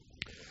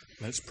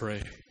Let's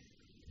pray.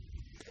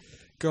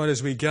 God,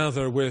 as we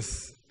gather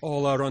with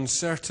all our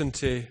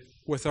uncertainty,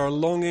 with our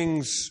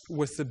longings,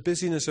 with the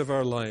busyness of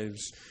our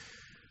lives,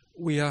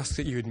 we ask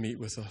that you would meet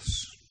with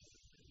us.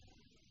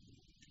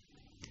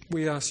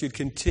 We ask you'd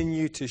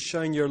continue to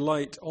shine your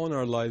light on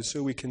our lives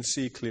so we can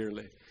see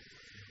clearly.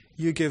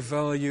 You give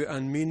value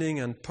and meaning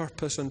and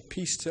purpose and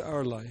peace to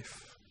our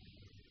life.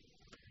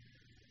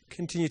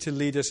 Continue to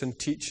lead us and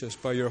teach us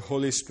by your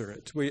Holy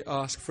Spirit. We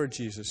ask for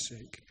Jesus'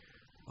 sake.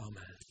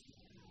 Amen.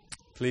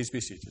 Please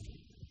be seated.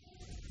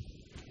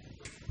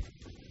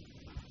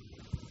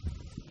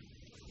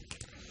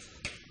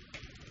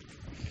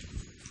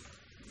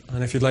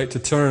 And if you'd like to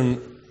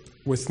turn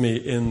with me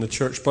in the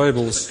church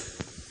Bibles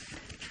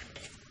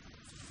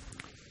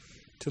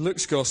to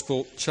Luke's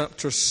Gospel,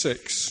 chapter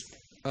 6,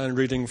 and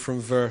reading from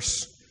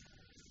verse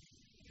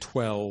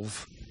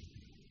 12.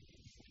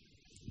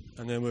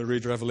 And then we'll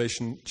read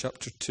Revelation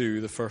chapter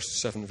 2, the first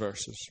 7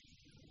 verses.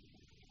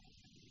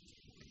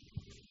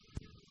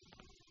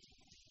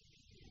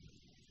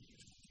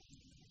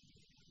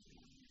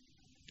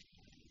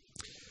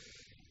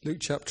 Luke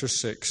chapter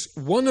 6.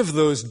 One of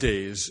those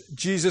days,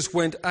 Jesus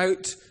went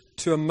out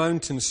to a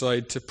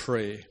mountainside to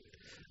pray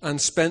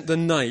and spent the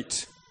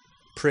night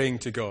praying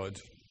to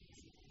God.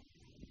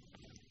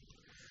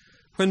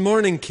 When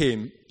morning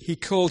came, he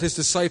called his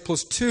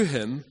disciples to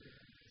him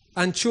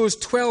and chose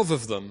 12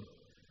 of them,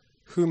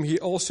 whom he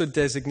also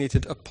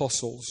designated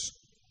apostles.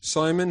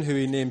 Simon, who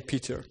he named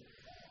Peter,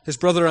 his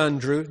brother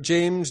Andrew,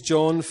 James,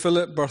 John,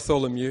 Philip,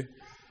 Bartholomew,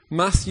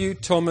 Matthew,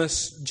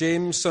 Thomas,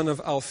 James, son of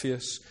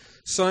Alphaeus,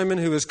 Simon,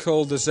 who was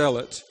called the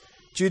Zealot,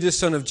 Judas,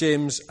 son of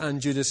James,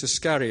 and Judas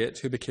Iscariot,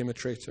 who became a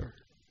traitor.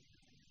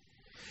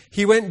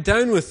 He went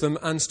down with them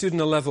and stood in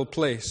a level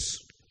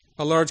place.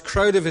 A large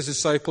crowd of his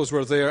disciples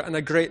were there, and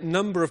a great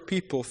number of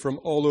people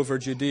from all over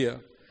Judea,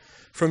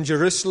 from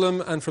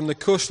Jerusalem and from the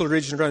coastal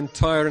region around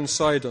Tyre and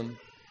Sidon,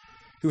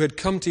 who had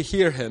come to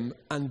hear him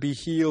and be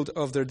healed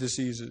of their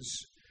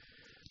diseases.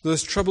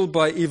 Those troubled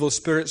by evil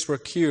spirits were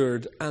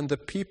cured, and the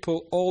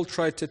people all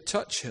tried to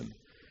touch him,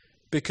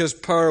 because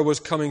power was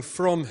coming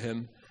from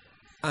him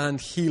and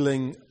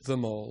healing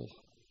them all.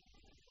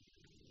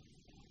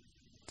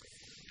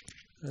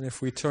 And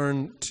if we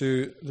turn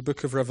to the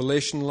book of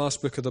Revelation,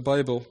 last book of the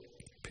Bible,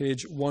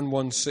 page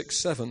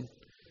 1167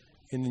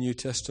 in the New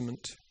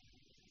Testament.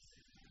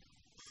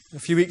 A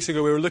few weeks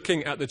ago we were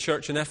looking at the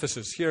church in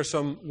Ephesus. Here are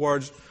some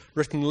words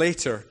written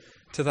later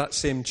to that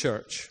same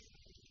church.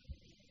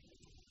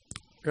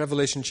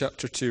 Revelation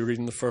chapter 2,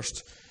 reading the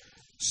first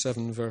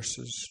 7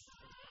 verses.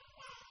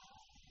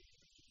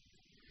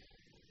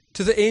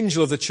 To the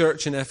angel of the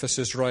church in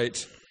Ephesus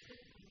write,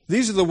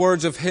 "These are the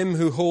words of him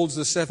who holds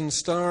the 7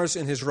 stars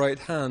in his right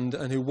hand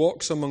and who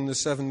walks among the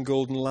 7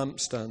 golden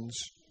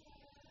lampstands.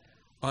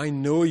 I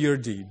know your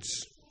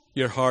deeds,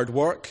 your hard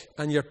work,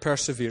 and your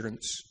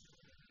perseverance.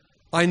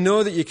 I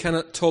know that you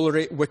cannot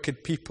tolerate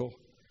wicked people,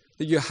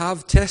 that you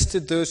have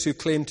tested those who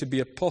claim to be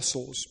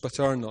apostles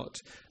but are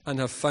not, and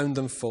have found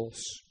them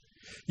false.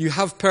 You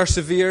have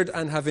persevered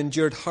and have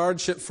endured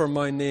hardship for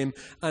my name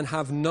and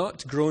have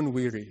not grown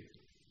weary.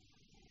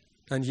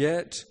 And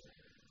yet,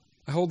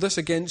 I hold this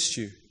against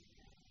you.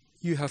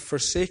 You have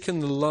forsaken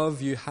the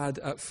love you had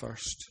at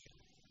first.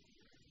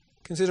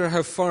 Consider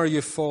how far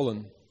you've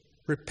fallen.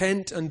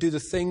 Repent and do the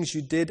things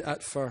you did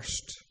at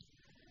first.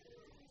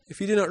 If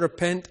you do not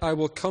repent, I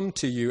will come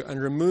to you and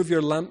remove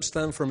your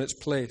lampstand from its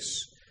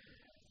place.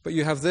 But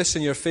you have this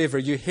in your favor.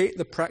 You hate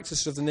the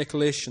practice of the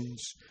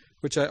Nicolaitans,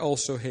 which I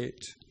also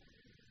hate.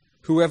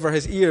 Whoever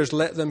has ears,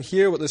 let them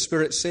hear what the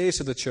Spirit says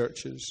to the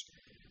churches.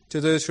 To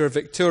those who are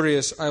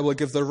victorious, I will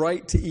give the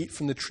right to eat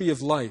from the tree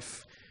of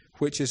life,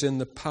 which is in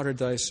the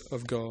paradise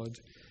of God."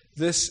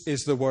 This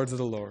is the word of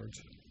the Lord.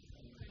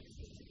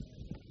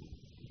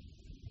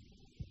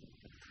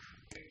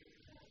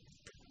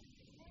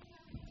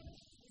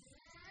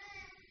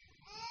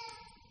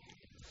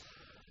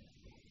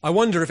 I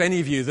wonder if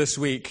any of you this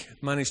week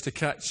managed to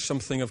catch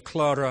something of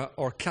Clara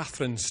or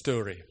Catherine's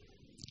story.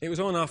 It was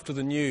on after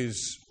the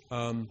news.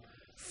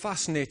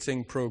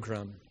 Fascinating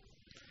programme.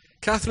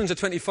 Catherine's a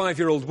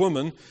 25-year-old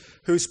woman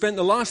who spent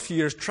the last few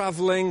years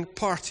travelling,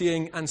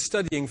 partying and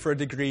studying for a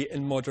degree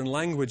in modern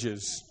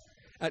languages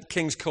at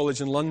King's College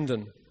in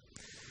London.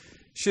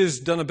 She's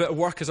done a bit of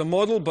work as a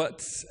model,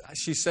 but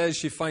she says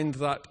she finds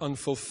that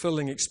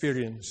unfulfilling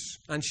experience.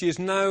 And she is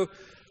now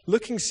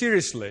looking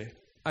seriously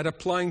at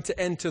applying to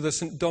enter the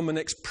St.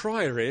 Dominic's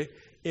Priory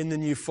in the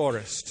New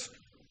Forest.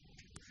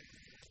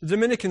 The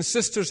Dominican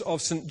Sisters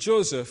of St.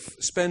 Joseph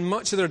spend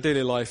much of their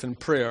daily life in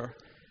prayer,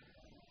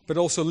 but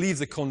also leave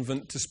the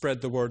convent to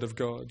spread the word of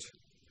God.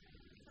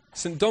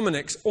 St.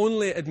 Dominic's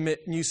only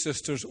admit new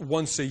sisters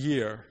once a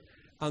year,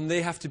 and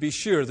they have to be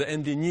sure that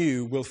anybody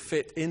new will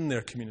fit in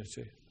their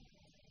community.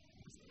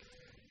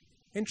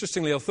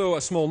 Interestingly, although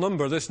a small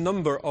number, this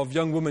number of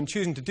young women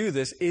choosing to do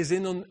this is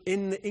in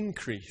the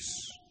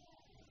increase.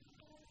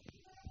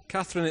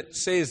 Catherine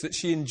says that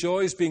she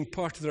enjoys being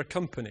part of their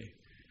company,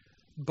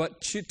 but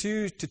to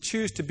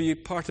choose to be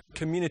part of a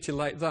community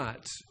like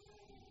that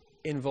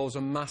involves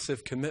a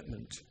massive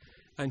commitment.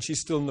 and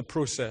she's still in the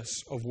process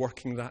of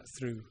working that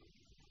through.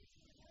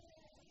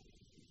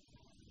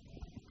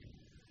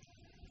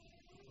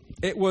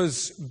 It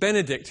was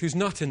Benedict, who's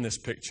not in this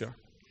picture,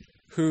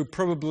 who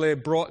probably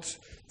brought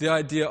the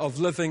idea of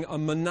living a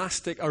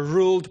monastic, a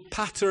ruled,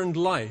 patterned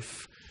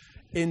life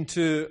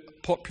into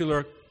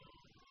popular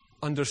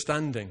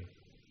understanding.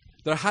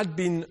 There had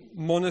been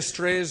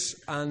monasteries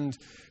and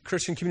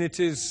Christian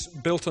communities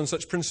built on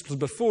such principles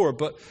before,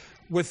 but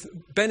with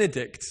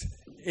Benedict,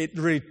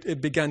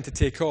 it began to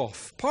take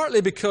off.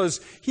 Partly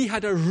because he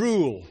had a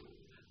rule,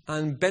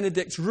 and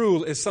Benedict's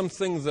rule is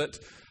something that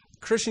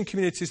Christian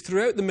communities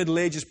throughout the Middle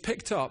Ages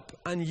picked up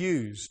and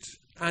used.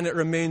 And it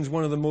remains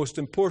one of the most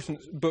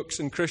important books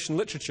in Christian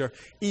literature,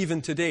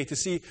 even today, to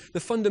see the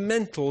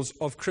fundamentals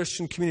of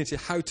Christian community,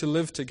 how to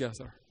live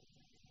together.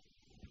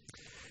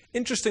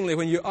 Interestingly,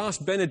 when you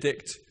ask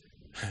Benedict,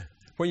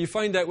 when you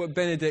find out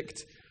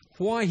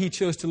why he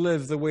chose to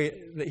live the way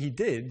that he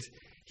did,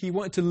 he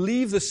wanted to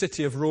leave the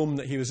city of Rome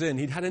that he was in.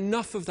 He'd had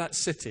enough of that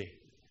city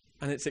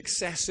and its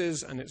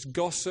excesses and its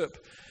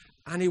gossip,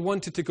 and he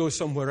wanted to go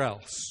somewhere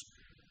else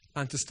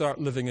and to start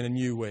living in a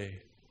new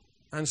way.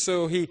 And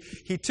so he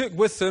took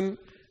with him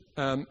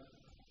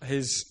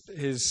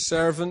his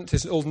servant,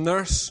 his old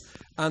nurse,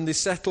 and they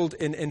settled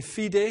in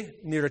Fide,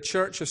 near a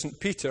church of St.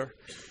 Peter,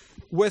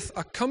 with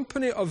a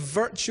company of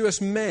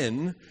virtuous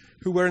men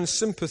who were in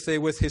sympathy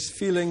with his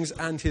feelings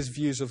and his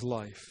views of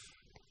life.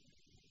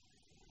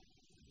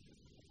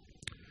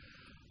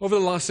 Over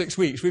the last 6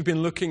 weeks, we've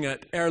been looking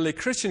at early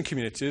Christian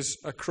communities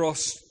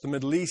across the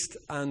Middle East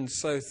and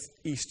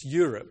Southeast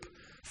Europe,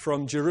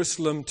 from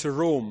Jerusalem to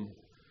Rome.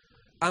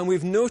 And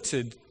we've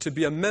noted to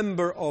be a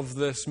member of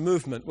this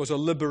movement was a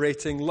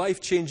liberating,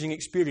 life-changing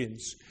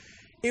experience.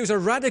 It was a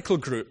radical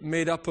group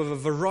made up of a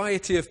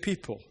variety of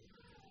people,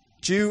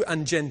 Jew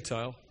and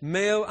Gentile,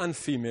 male and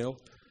female,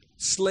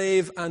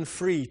 slave and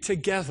free,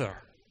 together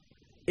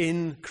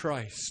in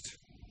Christ.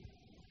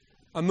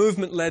 A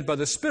movement led by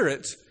the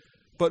Spirit,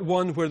 but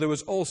one where there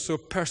was also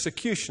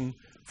persecution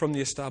from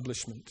the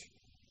establishment.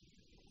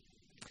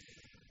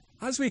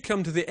 As we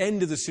come to the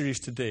end of the series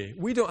today,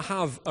 we don't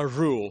have a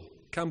rule.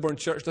 Camborne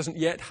Church doesn't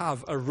yet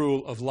have a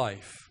rule of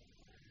life.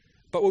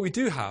 But what we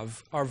do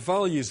have are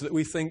values that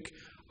we think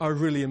are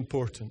really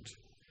important.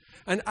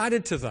 And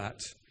added to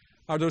that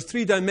are those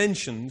three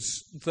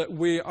dimensions that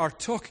we are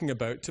talking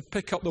about to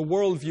pick up the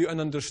worldview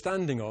and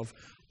understanding of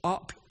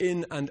up,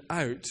 in, and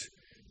out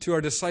to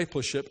our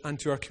discipleship and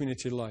to our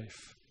community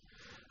life.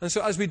 And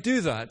so as we do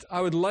that,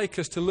 I would like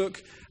us to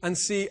look and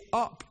see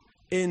up,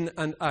 in,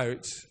 and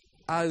out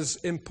as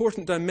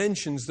important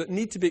dimensions that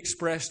need to be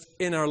expressed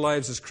in our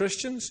lives as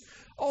Christians,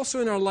 also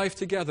in our life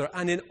together,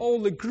 and in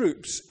all the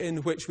groups in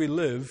which we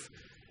live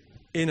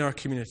in our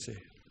community.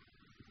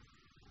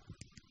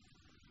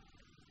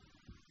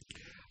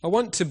 I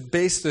want to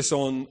base this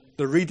on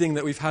the reading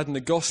that we've had in the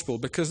Gospel,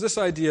 because this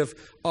idea of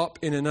up,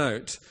 in, and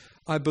out,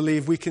 I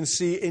believe we can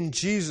see in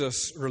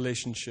Jesus'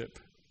 relationship,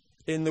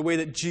 in the way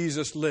that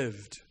Jesus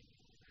lived.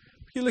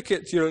 If you look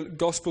at your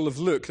Gospel of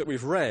Luke that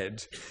we've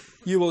read,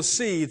 you will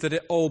see that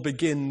it all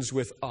begins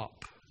with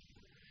up.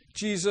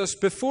 Jesus,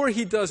 before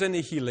he does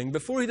any healing,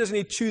 before he does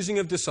any choosing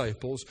of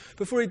disciples,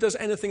 before he does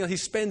anything else, he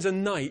spends a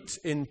night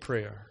in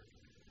prayer.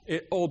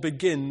 It all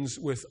begins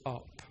with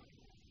up.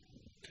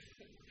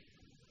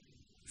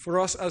 For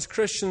us as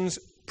Christians,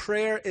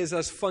 prayer is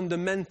as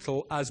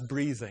fundamental as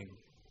breathing.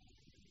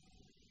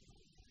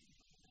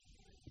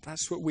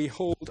 That's what we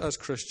hold as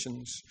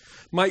Christians.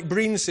 Mike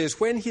Breen says,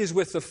 when he is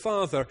with the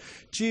Father,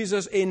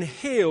 Jesus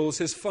inhales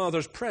his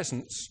Father's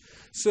presence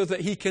so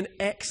that he can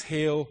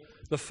exhale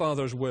the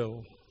Father's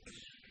will.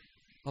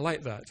 I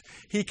like that.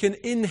 He can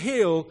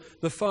inhale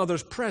the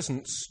Father's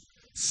presence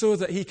so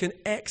that he can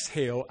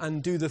exhale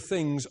and do the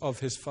things of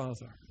his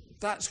Father.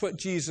 That's what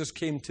Jesus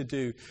came to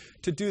do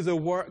the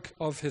work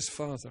of his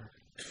Father.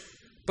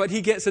 But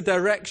he gets the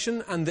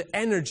direction and the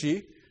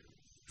energy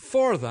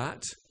for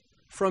that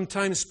from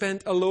time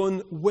spent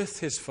alone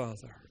with his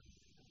Father.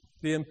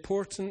 The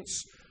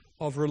importance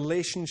of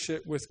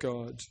relationship with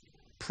God,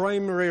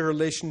 primary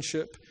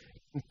relationship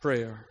in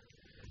prayer,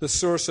 the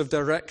source of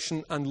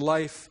direction and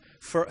life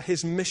for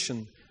his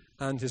mission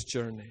and his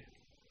journey.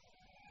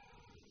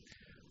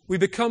 We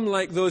become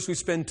like those we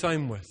spend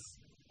time with.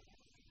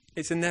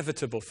 It's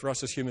inevitable for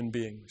us as human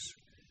beings.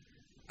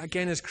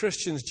 Again, as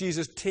Christians,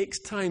 Jesus takes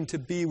time to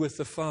be with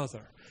the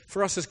Father.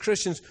 For us as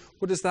Christians,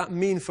 what does that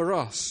mean for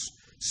us?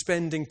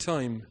 Spending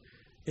time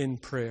in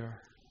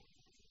prayer.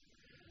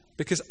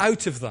 Because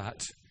out of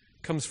that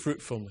comes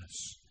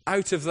fruitfulness.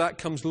 Out of that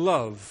comes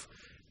love.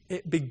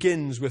 It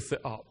begins with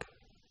the up.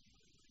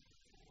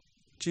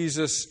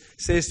 Jesus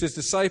says to his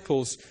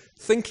disciples,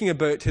 thinking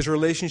about his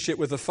relationship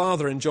with the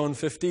Father in John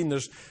 15,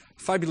 there's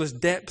fabulous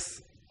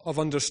depth of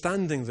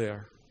understanding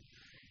there.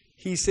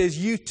 He says,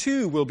 you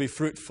too will be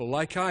fruitful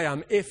like I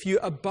am. If you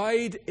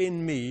abide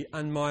in me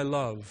and my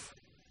love,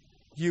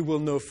 you will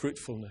know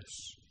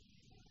fruitfulness.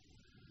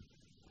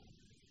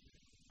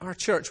 Our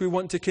church, we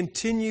want to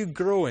continue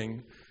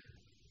growing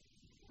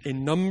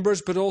in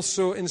numbers, but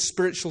also in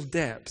spiritual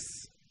depth.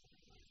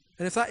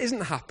 And if that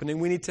isn't happening,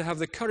 we need to have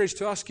the courage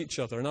to ask each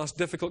other and ask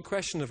difficult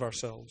questions of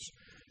ourselves,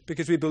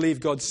 because we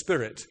believe God's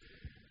Spirit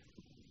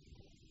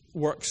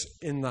works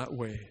in that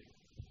way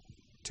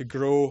to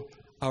grow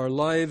our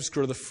lives,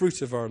 grow the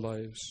fruit of our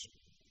lives.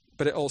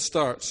 But it all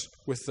starts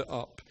with the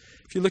up.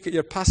 If you look at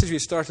your passage, we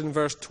started in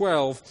verse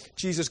 12,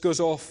 Jesus goes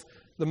off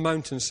the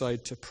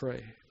mountainside to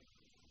pray.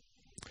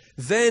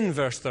 Then,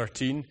 verse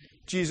 13,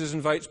 Jesus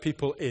invites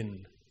people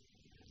in.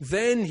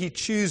 Then he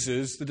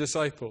chooses the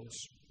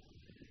disciples.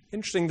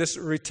 Interesting, this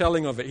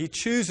retelling of it. He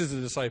chooses the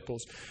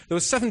disciples. There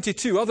were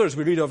 72 others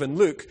we read of in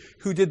Luke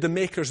who did the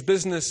maker's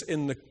business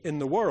in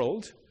the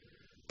world,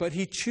 but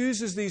he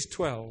chooses these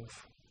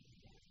 12.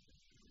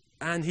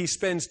 And he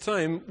spends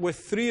time with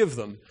 3 of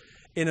them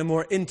in a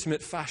more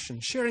intimate fashion,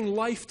 sharing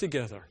life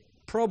together,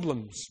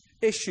 problems,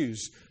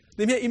 issues.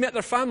 He met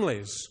their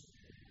families.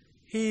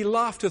 He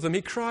laughed with them.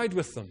 He cried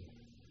with them.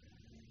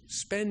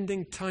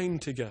 Spending time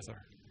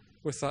together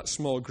with that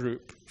small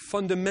group,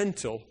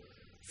 fundamental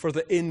for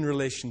the in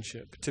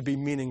relationship to be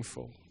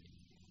meaningful,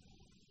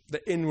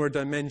 the inward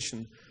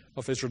dimension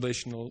of his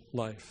relational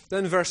life.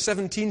 Then verse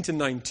 17 to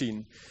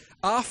 19,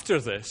 after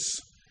this,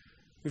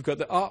 we've got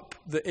the up,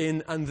 the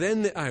in, and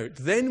then the out.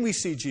 Then we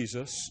see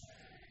Jesus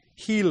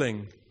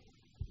healing.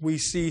 We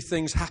see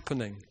things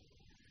happening.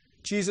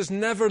 Jesus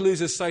never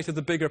loses sight of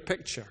the bigger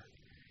picture.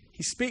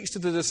 He speaks to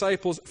the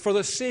disciples for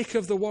the sake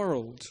of the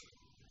world.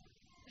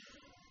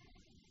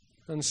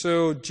 And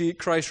so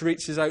Christ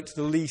reaches out to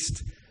the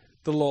least,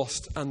 the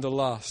lost, and the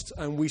last.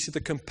 And we see the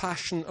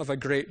compassion of a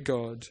great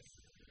God.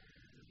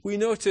 We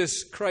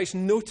notice Christ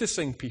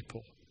noticing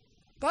people.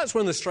 That's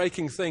one of the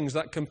striking things,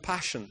 that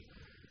compassion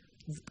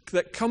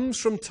that comes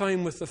from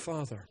time with the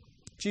Father.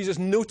 Jesus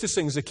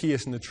noticing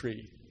Zacchaeus in the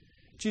tree.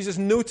 Jesus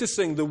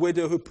noticing the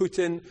widow who put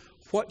in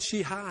what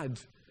she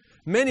had.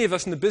 Many of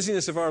us in the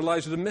busyness of our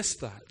lives would have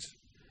missed that.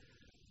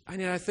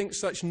 And yet I think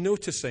such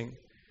noticing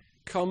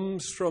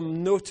comes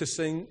from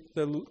noticing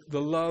the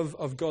love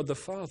of God the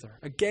Father.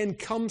 Again,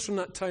 comes from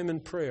that time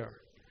in prayer.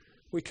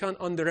 We can't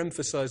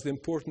underemphasize the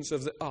importance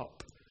of the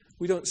up.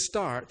 We don't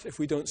start if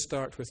we don't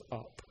start with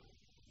up.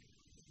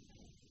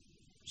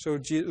 So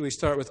we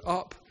start with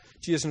up,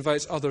 Jesus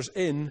invites others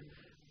in,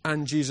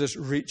 and Jesus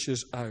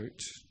reaches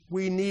out.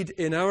 We need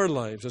in our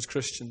lives as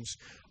Christians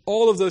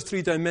all of those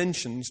 3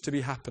 dimensions to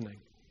be happening.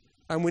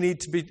 And we need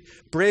to be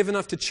brave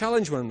enough to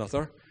challenge one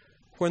another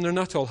when they're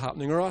not all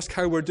happening, or ask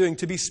how we're doing,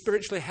 to be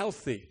spiritually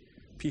healthy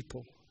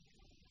people.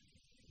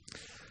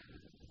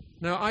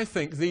 Now, I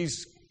think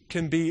these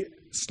can be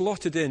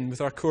slotted in with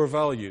our core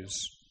values.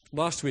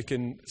 Last week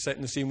in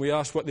Setting the Scene, we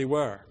asked what they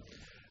were.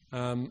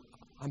 I'm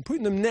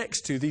putting them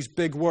next to these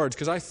big words,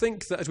 because I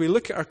think that as we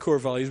look at our core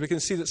values, we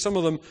can see that some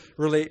of them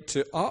relate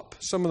to up,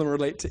 some of them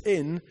relate to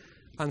in,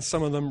 and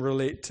some of them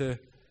relate to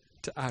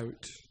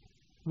out.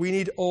 We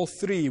need all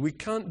 3. We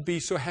can't be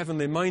so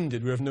heavenly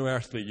minded we have no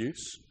earthly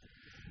use.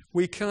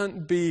 We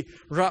can't be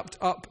wrapped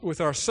up with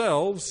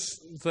ourselves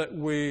that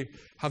we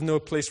have no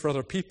place for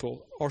other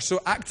people, or so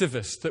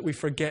activist that we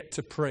forget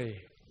to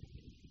pray.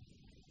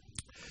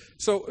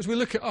 So as we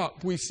look at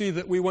up, we see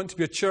that we want to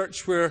be a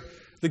church where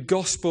the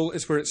gospel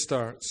is where it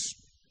starts.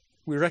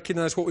 We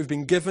recognize what we've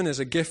been given as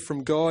a gift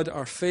from God,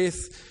 our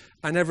faith,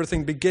 and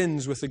everything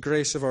begins with the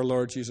grace of our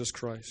Lord Jesus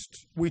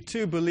Christ. We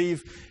too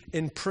believe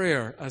in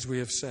prayer, as we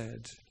have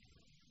said.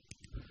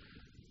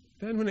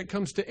 Then when it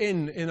comes to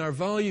in our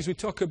values, we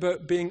talk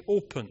about being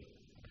open.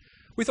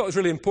 We thought it was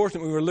really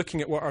important when we were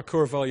looking at what our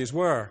core values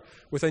were.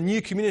 With a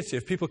new community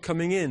of people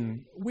coming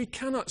in, we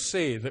cannot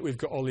say that we've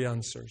got all the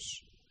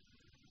answers.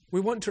 We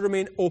want to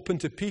remain open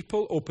to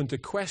people, open to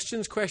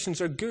questions.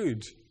 Questions are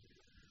good.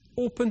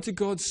 Open to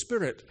God's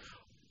Spirit.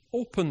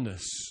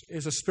 Openness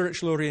is a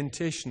spiritual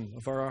orientation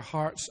of our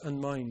hearts and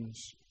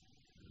minds.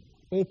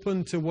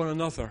 Open to one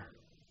another.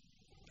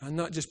 And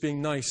not just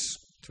being nice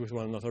to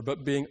one another,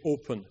 but being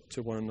open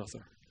to one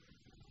another.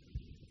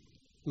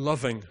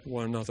 Loving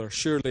one another.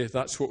 Surely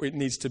that's what it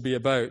needs to be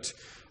about,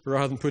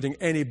 rather than putting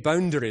any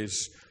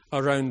boundaries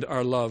around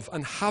our love.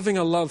 And having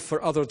a love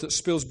for others that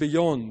spills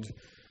beyond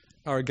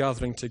our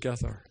gathering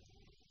together.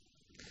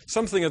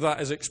 Something of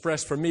that is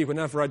expressed for me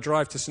whenever I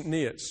drive to St.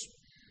 Neots.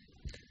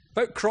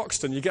 About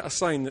Croxton, you get a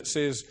sign that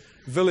says,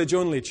 Village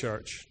Only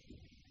Church.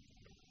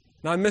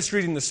 Now, I'm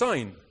misreading the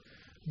sign,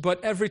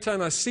 but every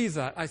time I see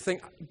that, I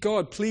think,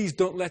 God, please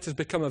don't let us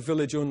become a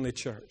village-only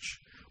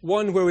church.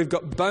 One where we've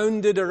got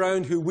bounded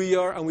around who we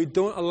are and we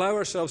don't allow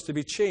ourselves to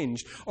be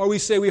changed. Or we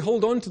say we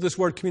hold on to this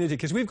word community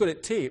because we've got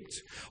it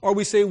taped. Or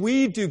we say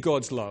we do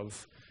God's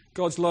love.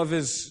 God's love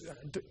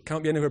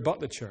can't be anywhere but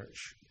the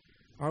church.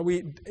 Are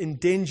we in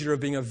danger of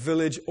being a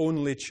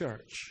village-only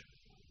church?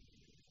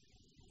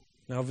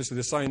 Now, obviously,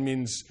 the sign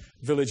means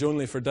village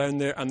only for down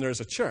there, and there's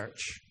a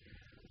church.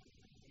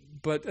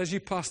 But as you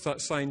pass that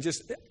sign,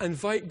 just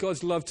invite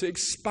God's love to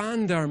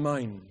expand our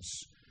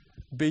minds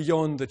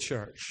beyond the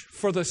church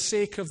for the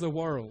sake of the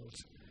world.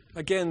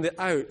 Again, the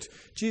out.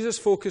 Jesus'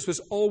 focus was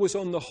always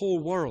on the whole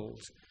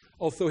world,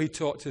 although he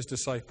taught his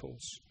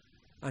disciples,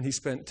 and he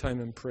spent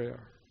time in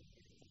prayer.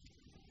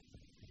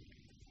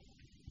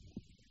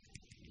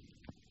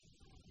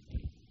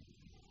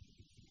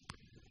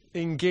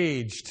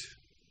 engaged.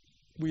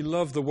 We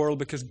love the world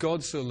because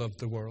God so loved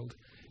the world.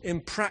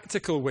 In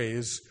practical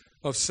ways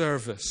of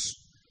service.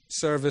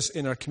 Service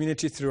in our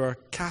community, through our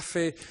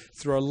cafe,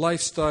 through our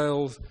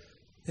lifestyle.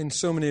 In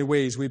so many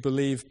ways, we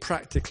believe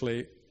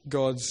practically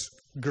God's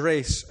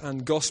grace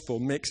and gospel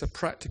makes a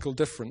practical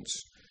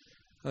difference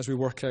as we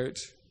work out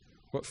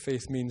what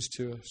faith means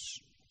to us.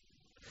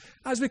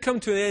 As we come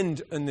to an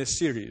end in this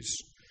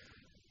series,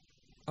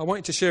 I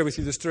want to share with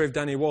you the story of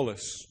Danny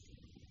Wallace.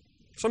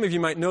 Some of you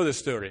might know this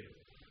story,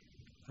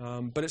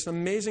 but it's an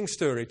amazing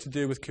story to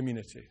do with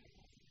community.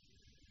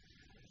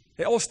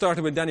 It all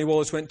started when Danny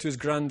Wallace went to his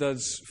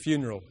granddad's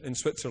funeral in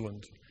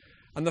Switzerland.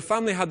 And the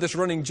family had this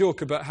running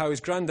joke about how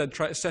his granddad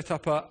tried to set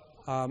up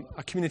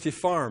a community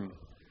farm.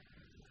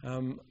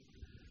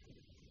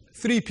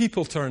 3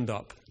 people turned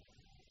up.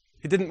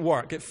 It didn't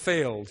work. It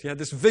failed. He had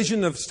this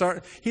vision of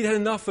he'd had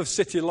enough of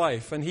city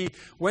life, and he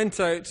went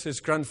out,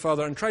 his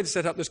grandfather, and tried to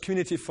set up this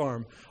community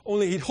farm.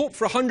 Only he'd hoped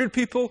for 100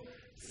 people.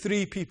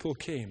 3 people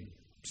came.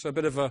 So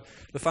the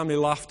family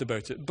laughed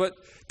about it. But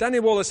Danny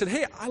Wallace said,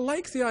 hey, I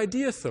like the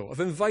idea, though, of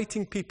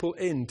inviting people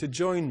in to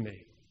join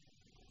me.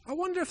 I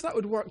wonder if that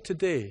would work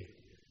today.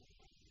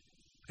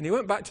 And he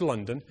went back to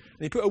London,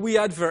 and he put a wee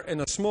advert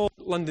in a small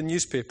London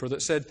newspaper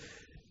that said,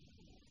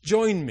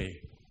 join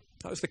me.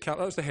 That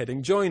was the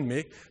heading, join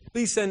me.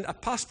 Please send a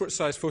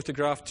passport-sized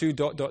photograph to ...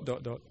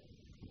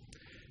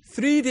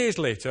 3 days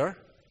later,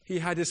 he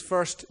had his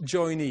first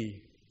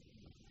joinee,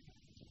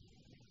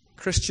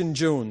 Christian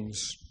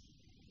Jones.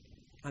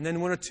 And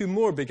then 1 or 2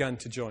 more began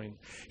to join.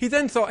 He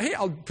then thought, hey,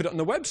 I'll put it on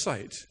the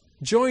website.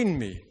 Join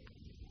me.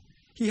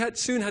 He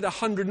soon had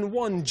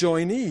 101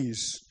 joinees.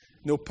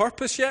 No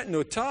purpose yet,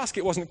 no task,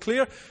 it wasn't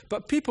clear,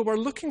 but people were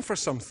looking for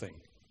something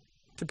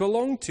to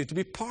belong to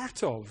be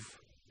part of.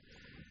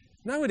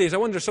 Nowadays, I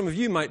wonder if some of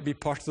you might be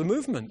part of the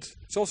movement.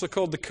 It's also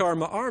called the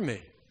Karma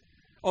Army.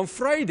 On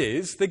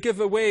Fridays, they give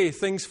away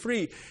things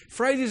free.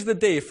 Friday's the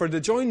day for the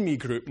Join Me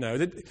group now.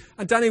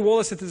 And Danny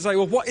Wallace had to decide,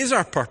 well, what is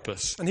our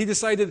purpose? And he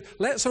decided,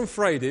 let's on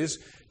Fridays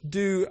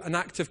do an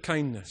act of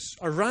kindness,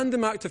 a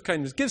random act of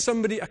kindness. Give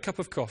somebody a cup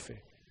of coffee.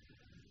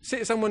 Say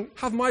to someone,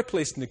 have my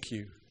place in the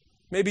queue.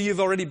 Maybe you've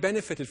already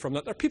benefited from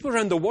that. There are people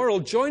around the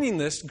world joining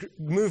this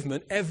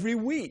movement every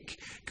week.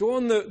 Go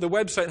on the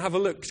website and have a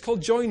look. It's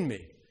called Join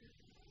Me.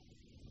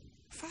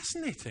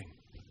 Fascinating.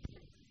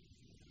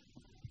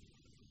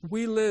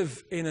 We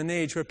live in an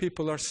age where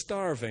people are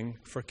starving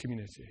for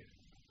community.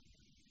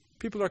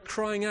 People are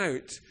crying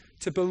out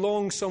to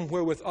belong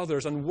somewhere with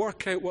others and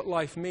work out what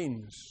life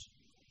means.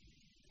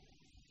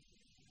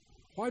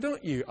 Why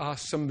don't you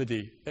ask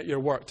somebody at your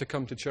work to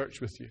come to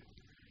church with you?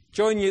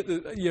 Join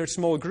your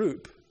small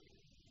group.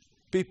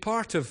 Be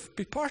part of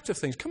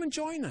things. Come and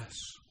join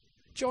us.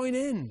 Join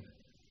in.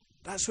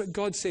 That's what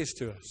God says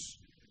to us.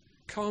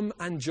 Come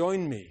and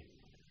join me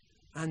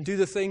and do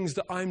the things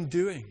that I'm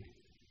doing.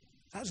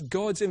 That's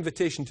God's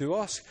invitation to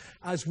us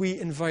as we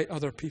invite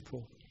other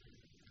people,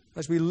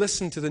 as we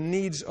listen to the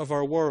needs of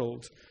our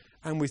world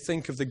and we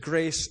think of the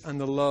grace and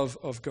the love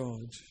of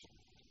God.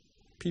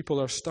 People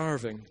are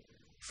starving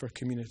for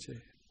community.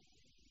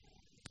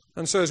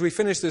 And so as we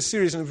finish this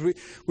series and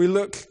we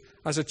look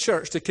as a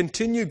church to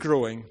continue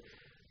growing,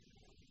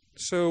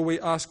 so we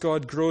ask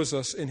God grows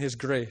us in His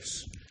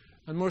grace.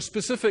 And more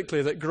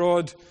specifically, that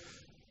God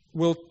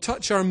will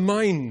touch our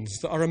minds,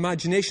 that our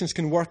imaginations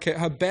can work out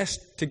how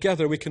best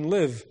together we can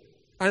live.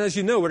 And as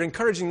you know, we're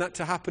encouraging that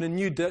to happen in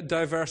new,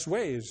 diverse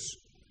ways.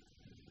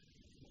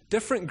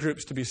 Different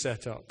groups to be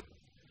set up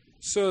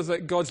so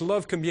that God's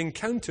love can be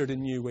encountered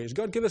in new ways.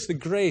 God, give us the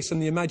grace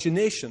and the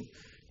imagination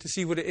to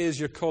see what it is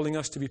you're calling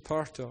us to be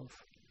part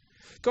of.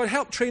 God,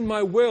 help train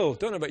my will.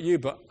 Don't know about you,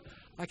 but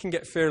I can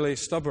get fairly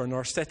stubborn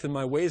or set in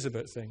my ways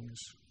about things.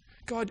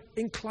 God,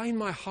 incline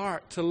my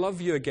heart to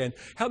love you again.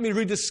 Help me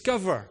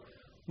rediscover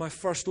my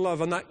first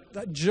love and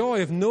that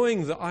joy of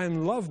knowing that I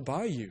am loved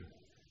by you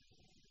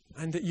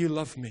and that you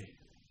love me.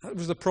 That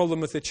was the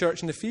problem with the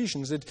church in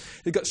Ephesians.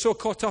 They got so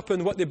caught up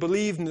in what they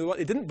believed and what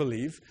they didn't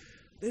believe,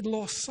 they'd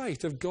lost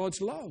sight of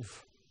God's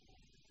love.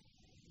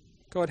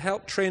 God,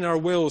 help train our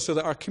will so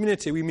that our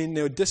community, we mean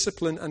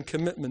discipline and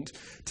commitment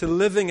to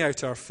living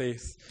out our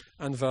faith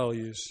and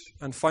values.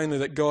 And finally,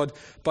 that God,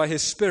 by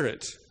His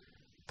Spirit,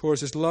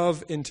 pours His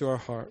love into our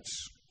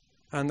hearts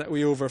and that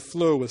we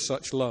overflow with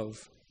such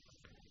love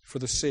for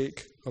the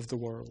sake of the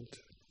world.